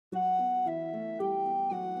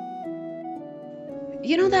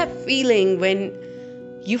You know that feeling when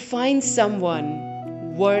you find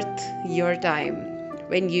someone worth your time,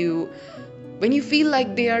 when you feel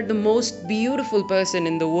like they are the most beautiful person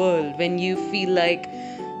in the world, when you feel like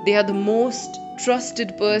they are the most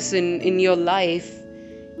trusted person in your life,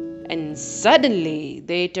 and suddenly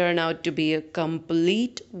they turn out to be a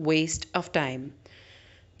complete waste of time.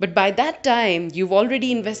 But by that time, you've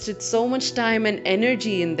already invested so much time and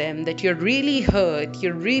energy in them that you're really hurt,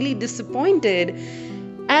 you're really disappointed.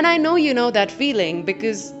 And I know you know that feeling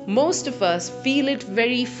because most of us feel it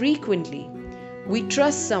very frequently. We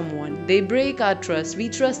trust someone, they break our trust, we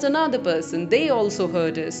trust another person, they also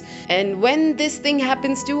hurt us. And when this thing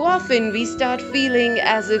happens too often, we start feeling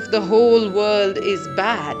as if the whole world is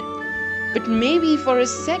bad. But maybe for a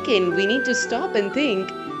second, we need to stop and think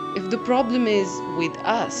if the problem is with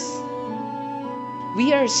us.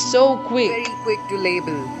 We are so Very quick to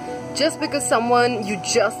label. Just because someone you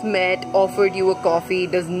just met offered you a coffee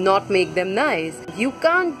does not make them nice. You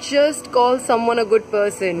can't just call someone a good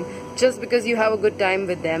person just because you have a good time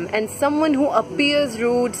with them. And someone who appears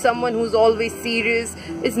rude, someone who's always serious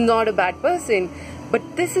is not a bad person.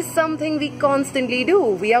 But this is something we constantly do.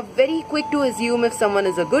 We are very quick to assume if someone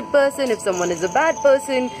is a good person, if someone is a bad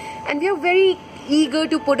person, and we are very eager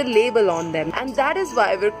to put a label on them. And that is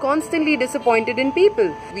why we're constantly disappointed in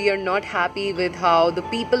people. We are not happy with how the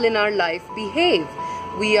people in our life behave.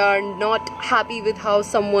 We are not happy with how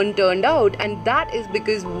someone turned out, and that is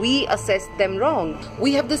because we assessed them wrong.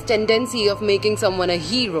 We have this tendency of making someone a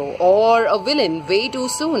hero or a villain way too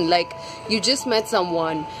soon. Like, you just met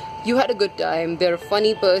someone, you had a good time, they're a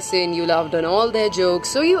funny person, you laughed on all their jokes,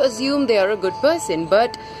 so you assume they are a good person.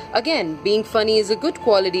 But again, being funny is a good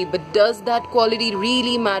quality, but does that quality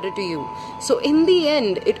really matter to you? So in the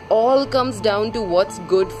end, it all comes down to what's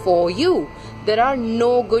good for you. There are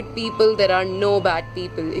no good people, there are no bad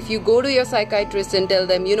people. If you go to your psychiatrist and tell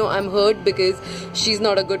them, I'm hurt because she's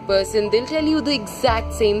not a good person, they'll tell you the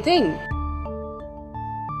exact same thing.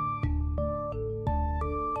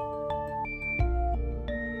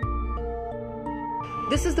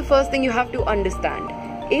 This is the first thing you have to understand.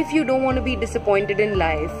 If you don't want to be disappointed in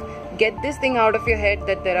life, get this thing out of your head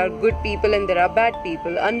that there are good people and there are bad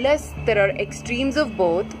people. Unless there are extremes of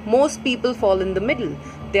both, most people fall in the middle.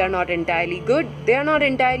 They are not entirely good, they are not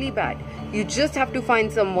entirely bad. You just have to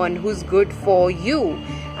find someone who's good for you.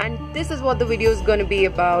 And this is what the video is going to be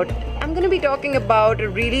about. I'm going to be talking about a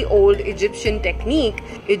really old Egyptian technique.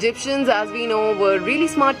 Egyptians, as we know, were really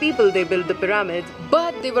smart people. They built the pyramids,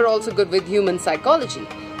 but they were also good with human psychology.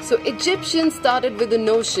 So Egyptians started with the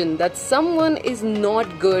notion that someone is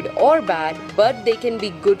not good or bad, but they can be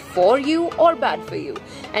good for you or bad for you.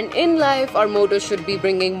 And in life, our motto should be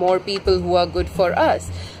bringing more people who are good for us.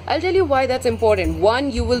 I'll tell you why that's important.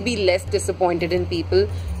 1, you will be less disappointed in people.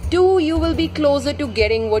 2, you will be closer to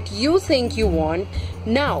getting what you think you want.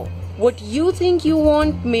 Now, what you think you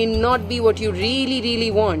want may not be what you really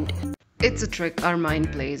want. It's a trick our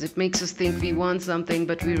mind plays. It makes us think we want something,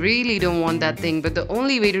 but we really don't want that thing. But the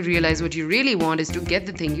only way to realize what you really want is to get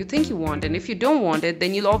the thing you think you want. And if you don't want it,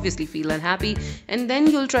 then you'll obviously feel unhappy. And then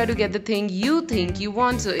you'll try to get the thing you think you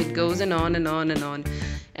want. So it goes and on and on and on.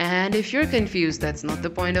 And if you're confused, that's not the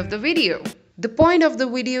point of the video. The point of the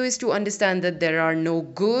video is to understand that there are no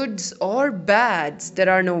goods or bads, there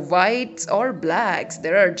are no whites or blacks,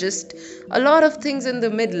 there are just a lot of things in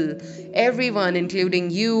the middle. Everyone,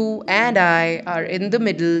 including you and I, are in the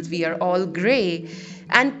middle. We are all gray.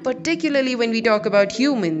 And particularly when we talk about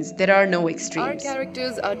humans, there are no extremes. Our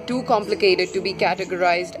characters are too complicated to be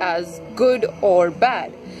categorized as good or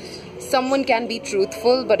bad. Someone can be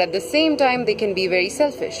truthful, but at the same time they can be very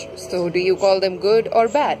selfish. So do you call them good or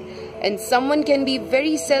bad? And someone can be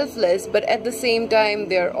very selfless, but at the same time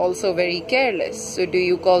they're also very careless. So do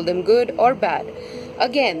you call them good or bad?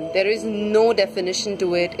 Again, there is no definition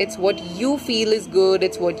to it. It's what you feel is good,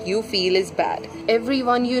 it's what you feel is bad.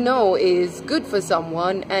 Everyone you know is good for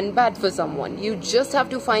someone and bad for someone. You just have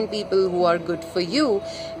to find people who are good for you,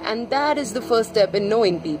 and that is the first step in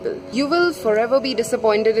knowing people. You will forever be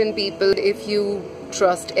disappointed in people if you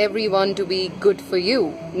trust everyone to be good for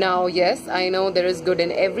you. Now, yes, I know there is good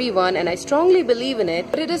in everyone and I strongly believe in it,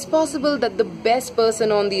 but it is possible that the best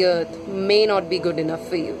person on the earth may not be good enough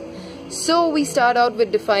for you. So we start out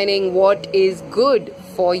with defining what is good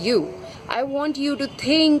for you. I want you to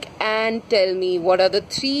think and tell me what are the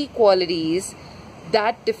 3 qualities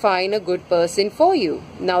that define a good person for you.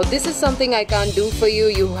 Now, this is something I can't do for you.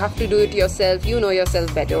 You have to do it yourself. You know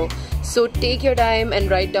yourself better. So take your time and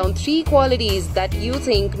write down 3 qualities that you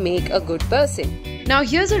think make a good person. Now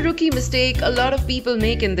here's a rookie mistake a lot of people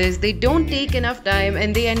make in this. They don't take enough time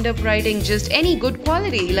and they end up writing just any good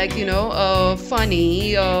quality, like,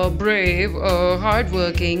 funny, brave,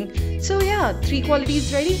 hardworking. So yeah, 3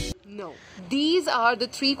 qualities ready? No. These are the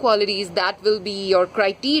 3 qualities that will be your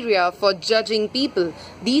criteria for judging people.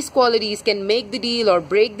 These qualities can make the deal or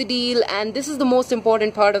break the deal, and this is the most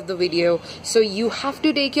important part of the video. So you have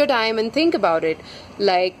to take your time and think about it.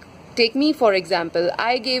 Like, take me for example.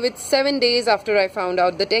 I gave it 7 days after I found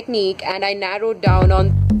out the technique, and I narrowed down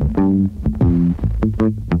on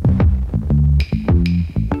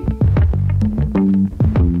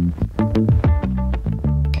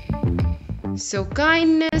So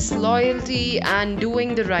kindness, loyalty, and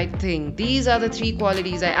doing the right thing. These are the 3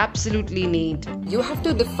 qualities I absolutely need. You have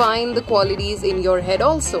to define the qualities in your head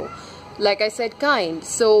also. Like I said, kind.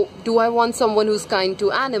 So do I want someone who's kind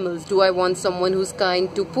to animals? Do I want someone who's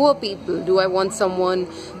kind to poor people? Do I want someone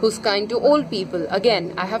who's kind to old people?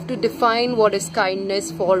 Again, I have to define what is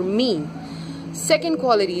kindness for me. Second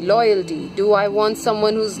quality, loyalty. Do I want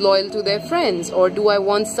someone who's loyal to their friends? Or do I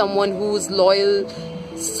want someone who's loyal,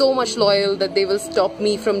 so much loyal that they will stop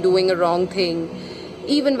me from doing a wrong thing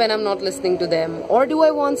even when I'm not listening to them? Or do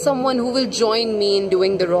I want someone who will join me in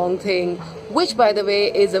doing the wrong thing, which by the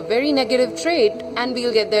way is a very negative trait, and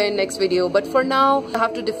we'll get there in next video. But for now, I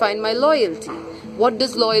have to define my loyalty. What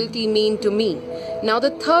does loyalty mean to me? Now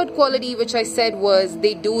the third quality which I said was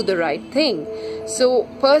they do the right thing. So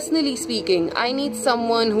personally speaking, I need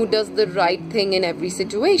someone who does the right thing in every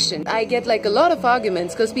situation. I get like a lot of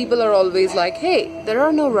arguments because people are always like, hey, there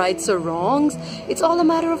are no rights or wrongs. It's all a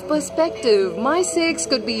matter of perspective. My 6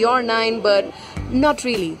 could be your 9, but not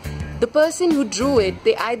really. The person who drew it,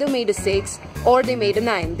 they either made a 6 or they made a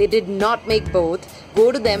 9. They did not make both.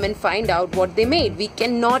 Go to them and find out what they made. We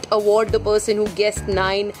cannot award the person who guessed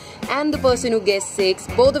 9 and the person who guessed 6.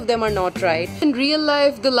 Both of them are not right. In real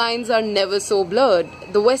life, the lines are never so blurred.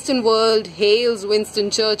 The Western world hails Winston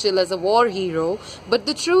Churchill as a war hero, but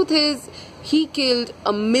the truth is, he killed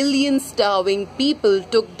 1 million starving people,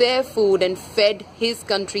 took their food and fed his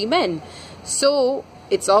countrymen. So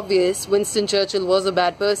it's obvious Winston Churchill was a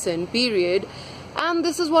bad person, period. And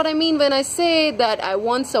this is what I mean when I say that I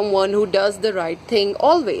want someone who does the right thing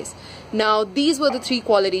always. Now, these were the 3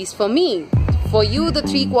 qualities for me. For you, the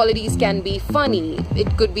 3 qualities can be funny.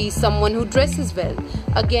 It could be someone who dresses well.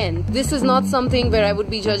 Again, this is not something where I would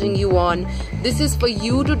be judging you on. This is for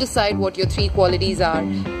you to decide what your 3 qualities are.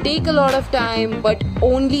 Take a lot of time, but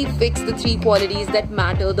only fix the 3 qualities that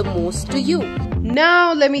matter the most to you.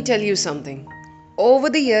 Now, let me tell you something.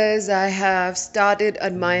 Over the years, I have started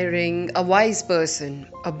admiring a wise person,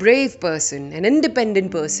 a brave person, an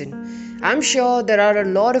independent person. I'm sure there are a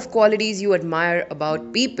lot of qualities you admire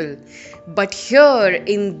about people. But here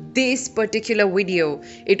in this particular video,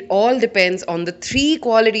 it all depends on the 3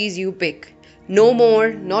 qualities you pick. No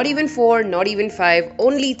more, not even 4, not even 5,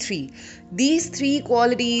 only 3. These 3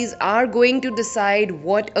 qualities are going to decide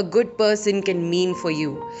what a good person can mean for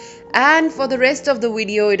you. And for the rest of the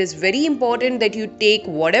video, it is very important that you take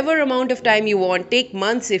whatever amount of time you want, take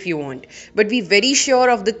months if you want, but be very sure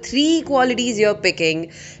of the 3 qualities you're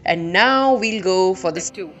picking. And now we'll go for this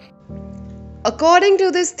 2. According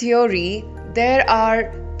to this theory, there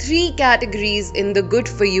are 3 categories in the good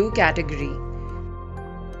for you category.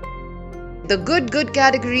 The good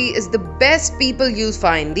category is the best people you'll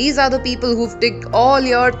find. These are the people who've ticked all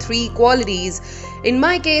your 3 qualities. In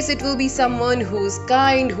my case, it will be someone who's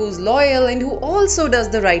kind, who's loyal, and who also does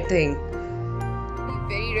the right thing. It's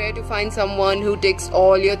very rare to find someone who ticks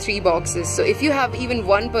all your 3 boxes. So if you have even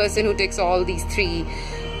one person who ticks all these 3,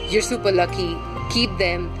 you're super lucky. Keep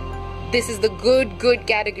them. This is the good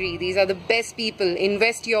category. These are the best people.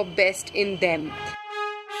 Invest your best in them.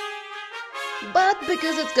 But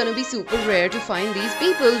because it's gonna be super rare to find these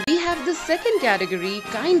people, we have the second category,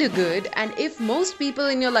 kinda good, and if most people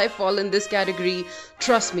in your life fall in this category,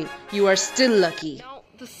 trust me, you are still lucky. Now,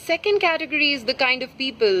 the second category is the kind of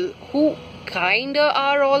people who kinda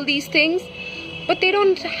are all these things, but they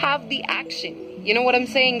don't have the action. You know what I'm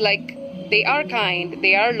saying? Like, they are kind,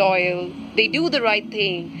 they are loyal, they do the right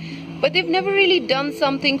thing, but they've never really done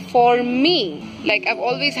something for me. Like, I've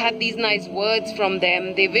always had these nice words from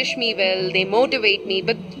them. They wish me well, they motivate me,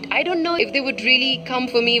 but I don't know if they would really come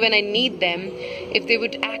for me when I need them, if they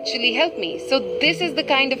would actually help me. So this is the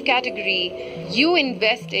kind of category you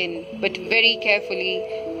invest in, but very carefully.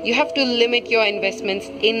 You have to limit your investments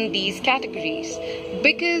in these categories,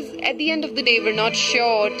 because at the end of the day, we're not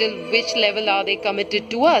sure till which level are they committed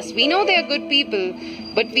to us. We know they're good people,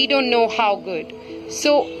 but we don't know how good.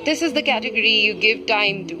 So this is the category you give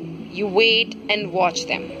time to. You wait and watch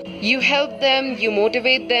them. You help them, you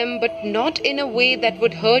motivate them, but not in a way that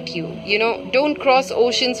would hurt you. You know, don't cross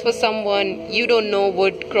oceans for someone you don't know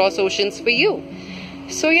would cross oceans for you.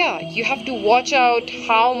 So yeah, you have to watch out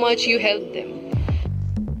how much you help them.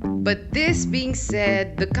 But this being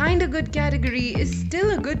said, the kinda good category is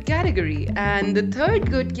still a good category, and the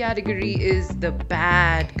third good category is the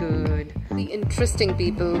bad good. The interesting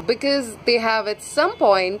people, because they have at some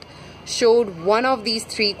point showed one of these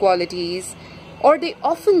three qualities, or they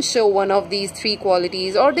often show one of these three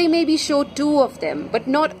qualities, or they maybe show two of them, but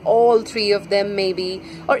not all three of them maybe,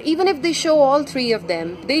 or even if they show all three of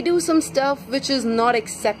them, they do some stuff which is not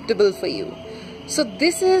acceptable for you. So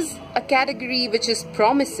this is a category which is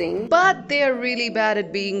promising, but they are really bad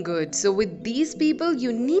at being good. So with these people,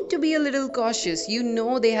 you need to be a little cautious. You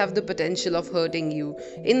know they have the potential of hurting you.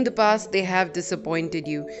 In the past, they have disappointed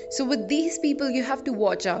you. So with these people, you have to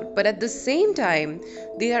watch out. But at the same time,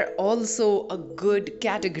 they are also a good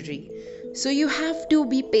category. So you have to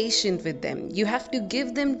be patient with them. You have to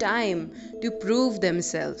give them time to prove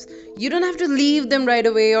themselves. You don't have to leave them right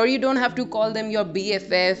away, or you don't have to call them your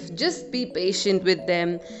BFF. Just be patient with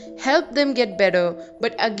them. Help them get better.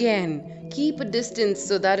 But again, keep a distance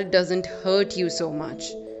so that it doesn't hurt you so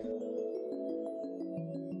much.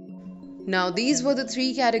 Now, these were the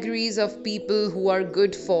three categories of people who are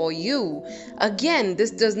good for you. Again,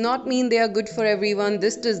 this does not mean they are good for everyone.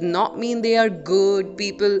 This does not mean they are good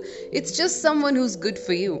people. It's just someone who's good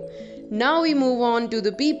for you. Now we move on to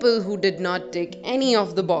the people who did not tick any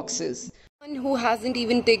of the boxes. Someone who hasn't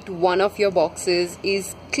even ticked one of your boxes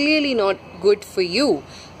is clearly not good for you.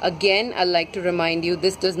 Again, I'd like to remind you,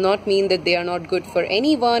 this does not mean that they are not good for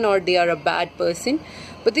anyone or they are a bad person,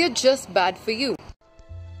 but they are just bad for you.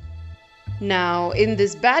 Now, in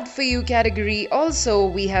this bad for you category also,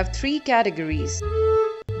 we have three categories.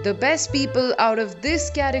 The best people out of this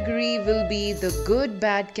category will be the good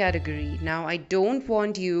bad category. Now, I don't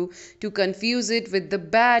want you to confuse it with the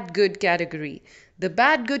bad good category. The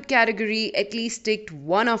bad good category at least ticked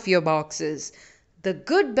one of your boxes. The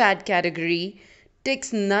good bad category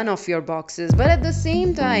ticks none of your boxes, but at the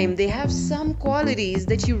same time, they have some qualities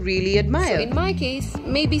that you really admire. So in my case,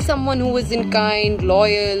 maybe someone who isn't kind,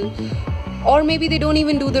 loyal, or maybe they don't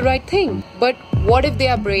even do the right thing. But what if they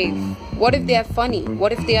are brave? What if they are funny?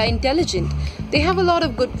 What if they are intelligent? They have a lot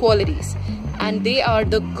of good qualities, and they are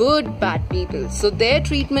the good bad people. So their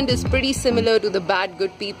treatment is pretty similar to the bad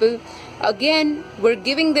good people. Again, we're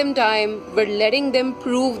giving them time, we're letting them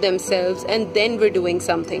prove themselves, and then we're doing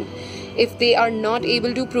something. If they are not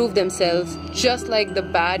able to prove themselves, just like the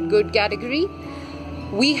bad good category,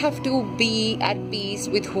 we have to be at peace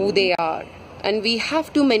with who they are, and we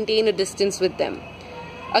have to maintain a distance with them.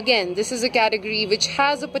 Again, this is a category which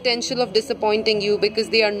has a potential of disappointing you because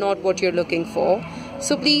they are not what you're looking for.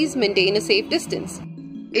 So please maintain a safe distance.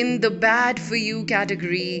 In the bad for you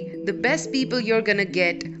category, the best people you're gonna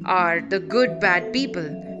get are the good bad people.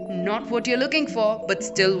 Not what you're looking for, but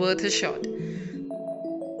still worth a shot.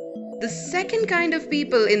 The second kind of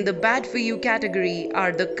people in the bad for you category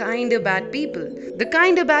are the kinda bad people. The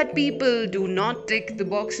kinda bad people do not tick the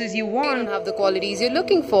boxes you They want. don't have the qualities you're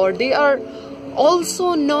looking for. They are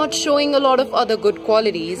also not showing a lot of other good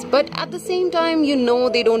qualities, but at the same time, you know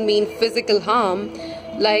they don't mean physical harm.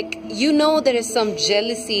 Like, you know there is some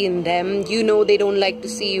jealousy in them. You know they don't like to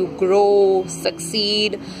see you grow,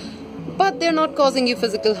 succeed, but they're not causing you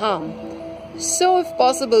physical harm. So if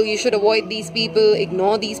possible, you should avoid these people,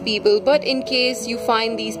 ignore these people. But in case you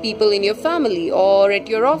find these people in your family or at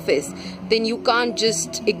your office, then you can't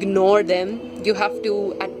just ignore them. You have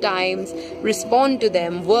to at times respond to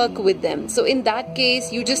them, work with them. So in that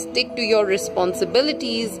case, you just stick to your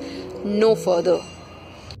responsibilities, no further.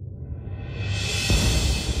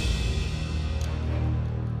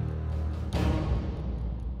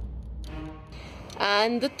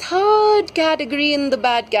 And the third category in the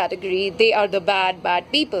bad category, they are the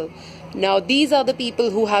bad people. Now these are the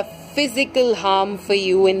people who have physical harm for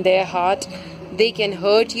you in their heart. They can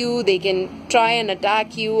hurt you, they can try and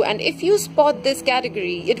attack you, and if you spot this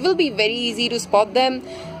category, it will be very easy to spot them.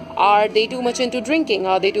 Are they too much into drinking?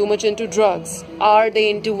 Are they too much into drugs? Are they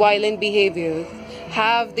into violent behavior?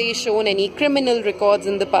 Have they shown any criminal records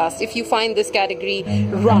in the past? If you find this category,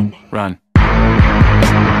 run. Run.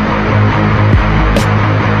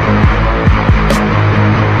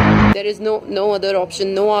 There is no other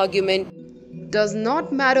option, no argument. Does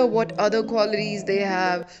not matter what other qualities they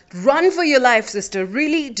have. Run for your life, sister.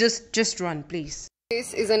 Really, just run, please.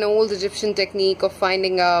 This is an old Egyptian technique of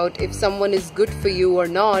finding out if someone is good for you or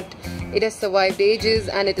not. It has survived ages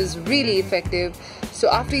and it is really effective. So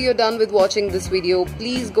after you're done with watching this video,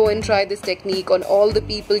 please go and try this technique on all the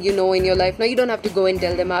people you know in your life. Now you don't have to go and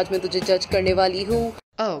tell them, "Aaj main tujhe judge karne wali hu."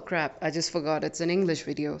 Oh crap, I just forgot it's an English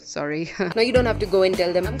video, sorry. Now you don't have to go and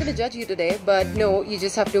tell them, "I'm gonna judge you today," but no, you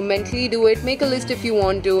just have to mentally do it. Make a list if you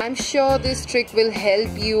want to. I'm sure this trick will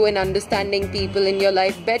help you in understanding people in your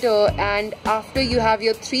life better. And after you have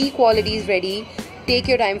your 3 qualities ready,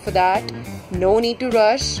 take your time for that. No need to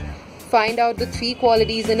rush. Find out the 3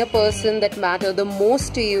 qualities in a person that matter the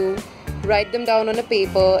most to you. Write them down on a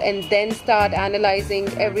paper and then start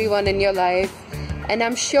analyzing everyone in your life. And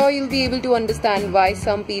I'm sure you'll be able to understand why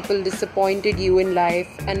some people disappointed you in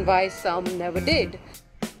life and why some never did.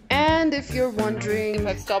 And if you're wondering if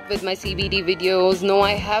I've stopped with my CBD videos, no,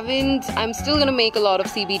 I haven't. I'm still gonna make a lot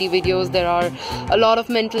of CBD videos. There are a lot of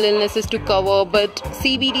mental illnesses to cover, but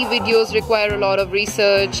CBD videos require a lot of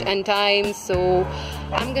research and time, so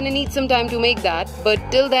I'm gonna need some time to make that. But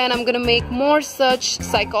till then, I'm gonna make more such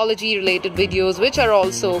psychology related videos, which are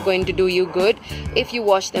also going to do you good if you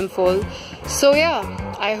watch them full. So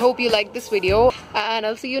yeah, I hope you like this video and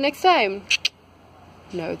I'll see you next time.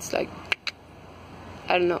 No, it's like,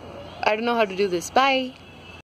 I don't know how to do this. Bye.